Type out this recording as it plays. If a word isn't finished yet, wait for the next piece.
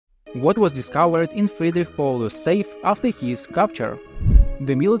What was discovered in Friedrich Paulus' safe after his capture?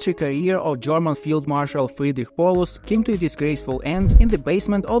 The military career of German Field Marshal Friedrich Paulus came to a disgraceful end in the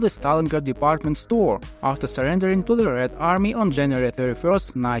basement of the Stalingrad department store after surrendering to the Red Army on January 31,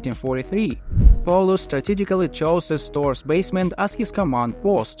 1943. Paulus strategically chose the store's basement as his command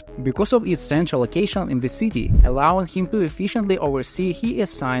post because of its central location in the city, allowing him to efficiently oversee his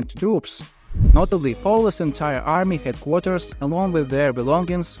assigned troops. Notably, Paulus' entire army headquarters, along with their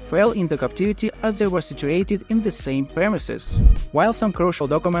belongings, fell into captivity as they were situated in the same premises. While some crucial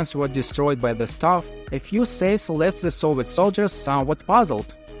documents were destroyed by the staff, a few safes left the Soviet soldiers somewhat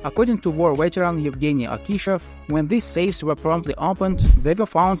puzzled. According to war veteran Yevgeny Akishev, when these safes were promptly opened, they were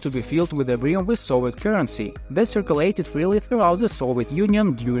found to be filled with the brim with Soviet currency that circulated freely throughout the Soviet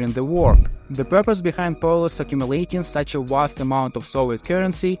Union during the war. The purpose behind Paulus accumulating such a vast amount of Soviet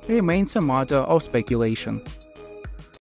currency remains a matter of speculation.